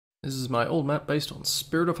This is my old map based on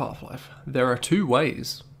Spirit of Half-Life. There are two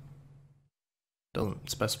ways.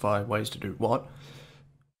 Doesn't specify ways to do what.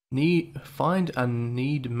 Find a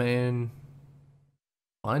need man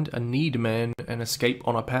and escape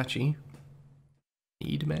on Apache.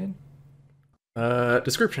 Need man?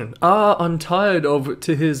 Description. I'm tired of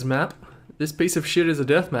to his map. This piece of shit is a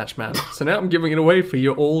deathmatch map, so now I'm giving it away for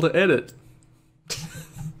you all to edit.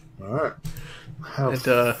 Alright. How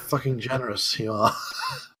fucking generous you are.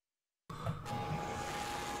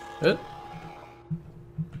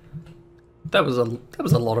 That was a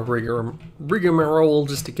lot of rigmarole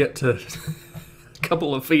just to get to a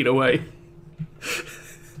couple of feet away.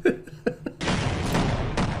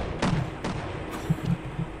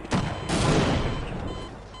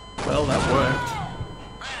 Well, that worked.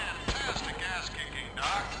 Fantastic ass kicking,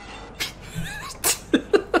 Doc.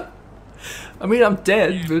 I mean, I'm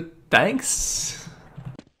dead, but thanks.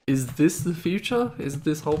 Is this the future? Is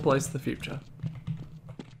this whole place the future?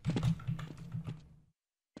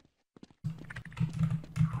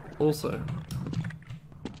 Also,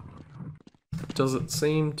 does it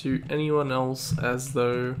seem to anyone else as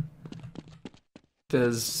though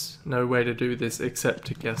there's no way to do this except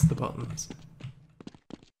to guess the buttons?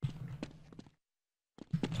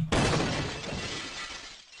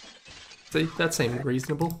 See, that seemed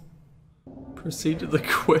reasonable. Proceed to the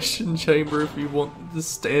question chamber if you want the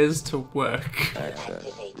stairs to work.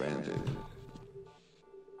 Access granted.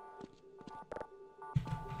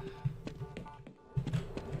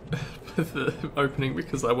 The opening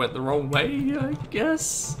because I went the wrong way, I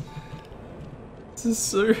guess? This is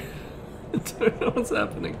so... I don't know what's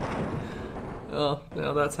happening. Oh,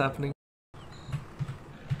 now that's happening.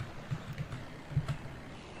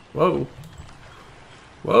 Whoa.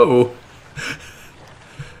 Whoa.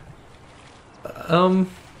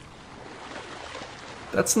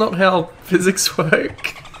 That's not how physics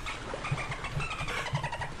work.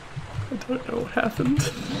 I don't know what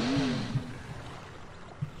happened.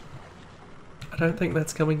 I don't think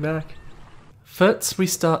that's coming back. First we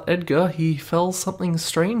start Edgar. He felt something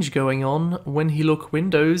strange going on. When he look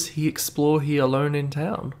windows, he explore he alone in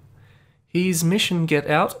town. His mission get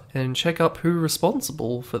out and check up who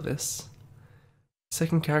responsible for this.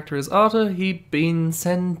 Second character is Arta. He been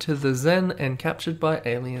sent to the Zen and captured by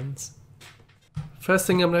aliens. First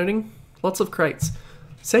thing I'm noting, lots of crates.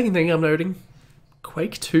 Second thing I'm noting,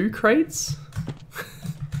 Quake 2 crates?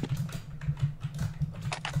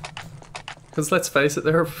 Because let's face it,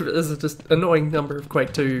 there's a just annoying number of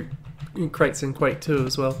Quake 2 crates in Quake 2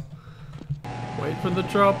 as well. Wait for the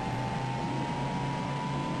drop.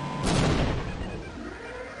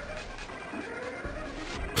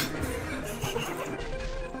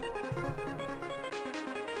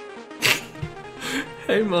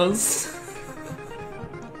 Hey Muzz.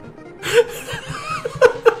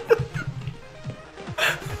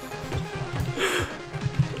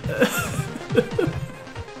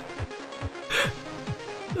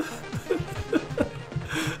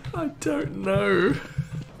 I don't know.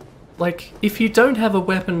 Like, if you don't have a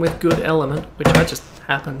weapon with good element, which I just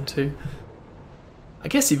happen to, I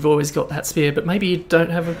guess you've always got that spear, but maybe you don't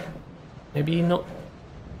have a, maybe you're not,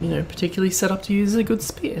 you know, particularly set up to use a good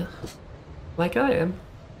spear. Like I am.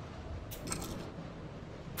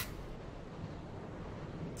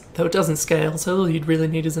 Though it doesn't scale, so all you'd really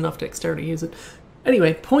need is enough dexterity to use it.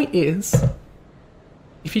 Anyway, point is,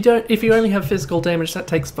 if you only have physical damage, that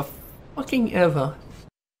takes for fucking ever.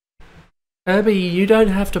 Herbie, you don't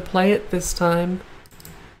have to play it this time.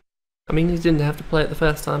 I mean, you didn't have to play it the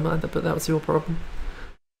first time either, but that was your problem.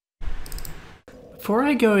 Before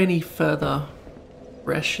I go any further,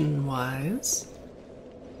 ration-wise,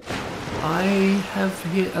 I have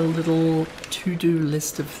here a little to-do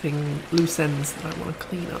list of loose ends that I want to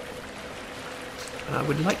clean up. And I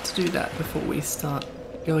would like to do that before we start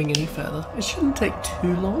going any further. It shouldn't take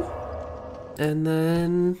too long. And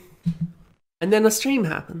then a stream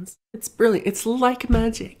happens. It's brilliant. It's like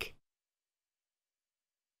magic.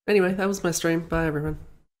 Anyway, that was my stream. Bye everyone.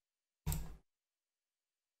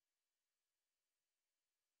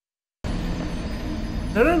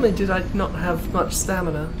 Not only did I not have much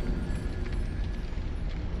stamina,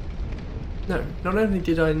 no, not only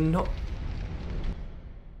did I not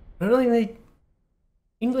only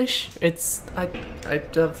English,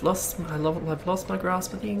 I've lost my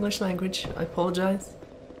grasp of the English language. I apologize.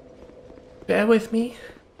 Bear with me.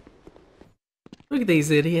 Look at these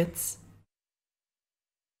idiots.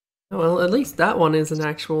 Oh, well, at least that one is an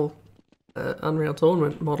actual Unreal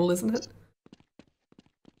Tournament model, isn't it?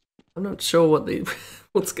 I'm not sure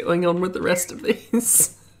what's going on with the rest of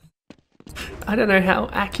these. I don't know how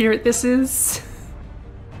accurate this is.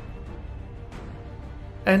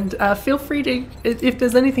 And feel free to, if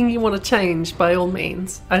there's anything you want to change, by all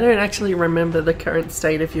means. I don't actually remember the current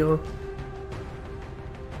state of your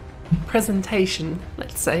presentation,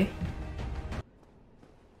 let's say.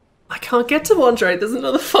 I can't get to Wandrite, there's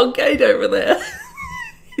another fog gate over there.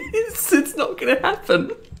 It's not gonna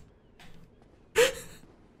happen.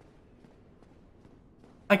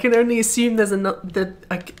 I can only assume there's another,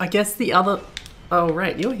 I guess the other... Oh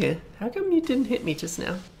right, you're here. How come you didn't hit me just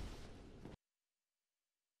now?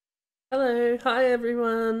 Hello, hi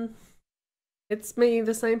everyone. It's me,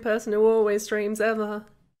 the same person who always streams ever.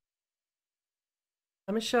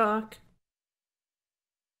 I'm a shark.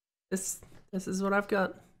 This is what I've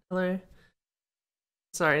got. Hello.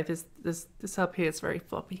 Sorry, this up here is very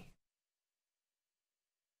floppy.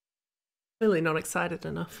 Really not excited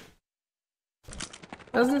enough.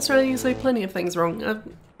 Doesn't Australia say plenty of things wrong?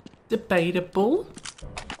 Debatable.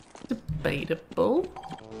 Debatable.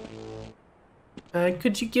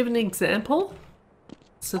 Could you give an example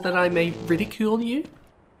so that I may ridicule you?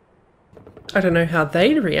 I don't know how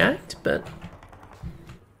they'd react, but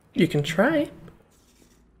you can try.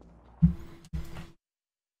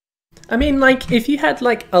 I mean, like, if you had,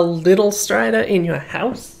 like, a little Strider in your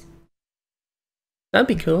house, that'd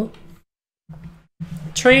be cool.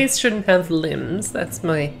 Trees shouldn't have limbs, that's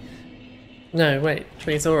my... No, wait,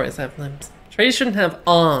 trees always have limbs. Trees shouldn't have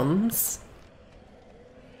arms.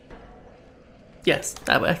 Yes,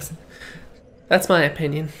 that works. That's my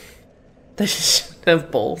opinion. They should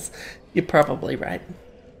have balls. You're probably right.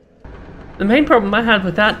 The main problem I had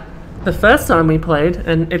with that the first time we played,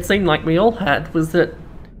 and it seemed like we all had, was that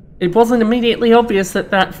it wasn't immediately obvious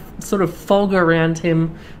that that sort of fog around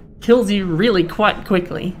him kills you really quite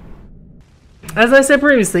quickly. As I said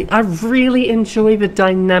previously, I really enjoy the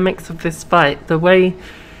dynamics of this fight. The way,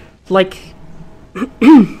 like...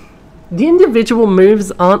 The individual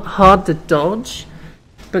moves aren't hard to dodge,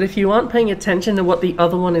 but if you aren't paying attention to what the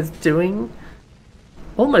other one is doing,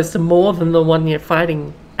 almost more than the one you're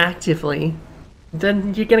fighting actively,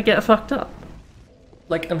 then you're gonna get fucked up.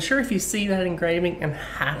 Like, I'm sure if you see that engraving and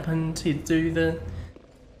happen to do the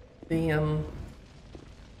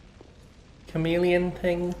chameleon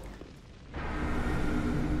thing,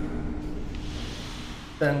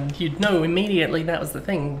 then you'd know immediately that was the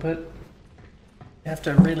thing, but you have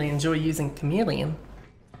to really enjoy using Chameleon.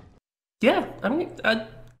 Yeah,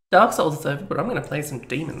 Dark Souls is over, but I'm going to play some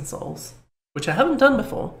Demon Souls, which I haven't done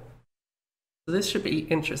before. So this should be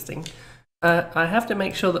interesting. I have to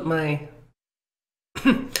make sure that my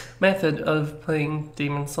method of playing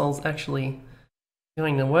Demon Souls actually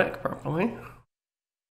going to work properly.